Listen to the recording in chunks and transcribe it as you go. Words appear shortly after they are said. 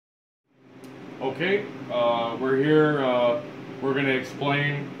Okay, we're here, we're going to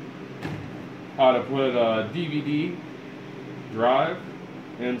explain how to put a DVD drive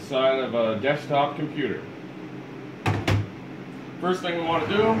inside of a desktop computer. First thing we want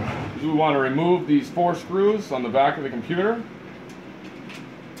to do is we want to remove these 4 screws on the back of the computer.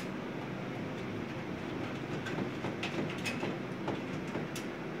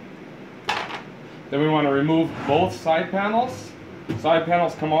 Then we want to remove both side panels. Side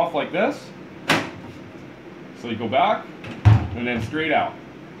panels come off like this. So you go back and then straight out.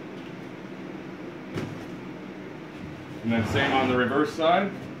 And then same on the reverse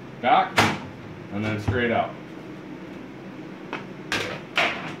side, back and then straight out.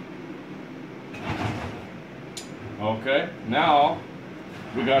 Okay, now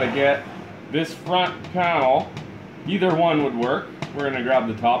we got to get this front panel. Either one would work. We're going to grab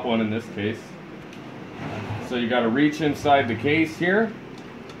the top one in this case. So you got to reach inside the case here,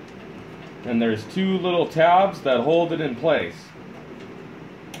 and there's 2 little tabs that hold it in place.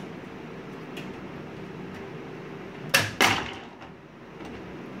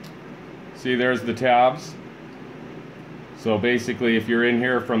 See, there's the tabs. So basically, if you're in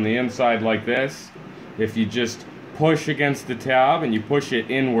here from the inside like this, if you just push against the tab and you push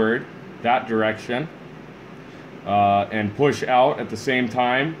it inward that direction and push out at the same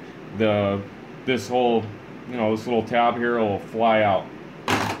time, this whole, this little tab here will fly out.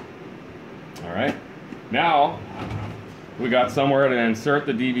 All right, now we got somewhere to insert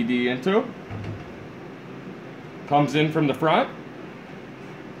the DVD into. Comes in from the front.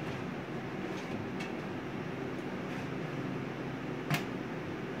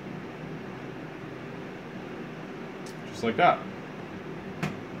 Just like that.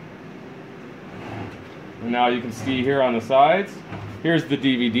 And now you can see here on the sides, here's the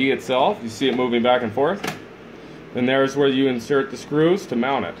DVD itself. You see it moving back and forth. And there's where you insert the screws to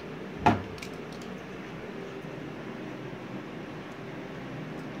mount it.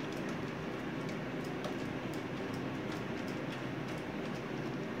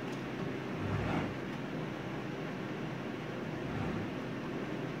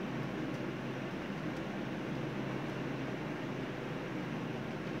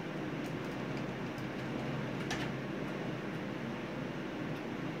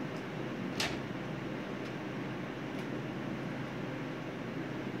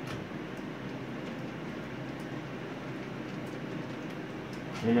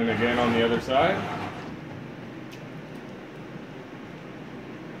 And then again on the other side.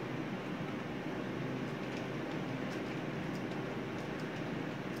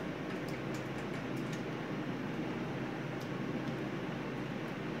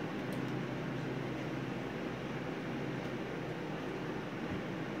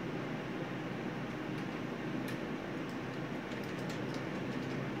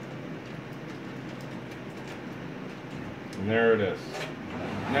 And there it is.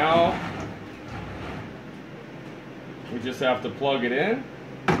 Now, we just have to plug it in.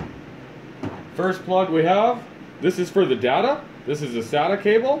 First plug we have, this is for the data. This is a SATA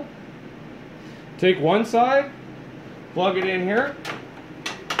cable. Take one side, plug it in here.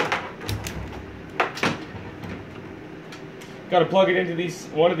 Got to plug it into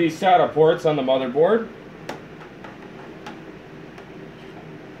one of these SATA ports on the motherboard.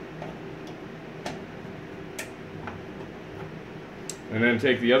 And then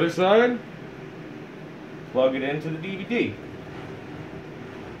take the other side, plug it into the DVD.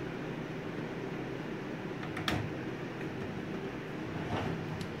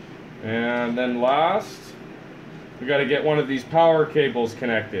 And then last, we got to get one of these power cables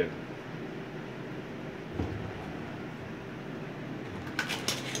connected.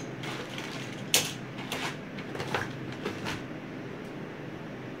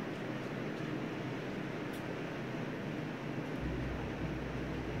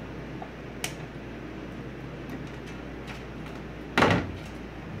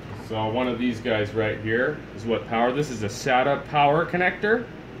 So one of these guys right here is what power. This is a SATA power connector,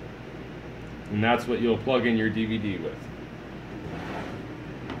 and that's what you'll plug in your DVD with.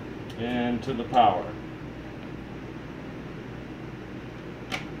 And to the power.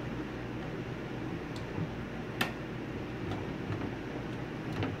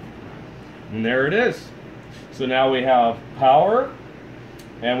 And there it is. So now we have power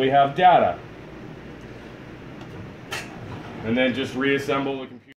and we have data. And then just reassemble the computer.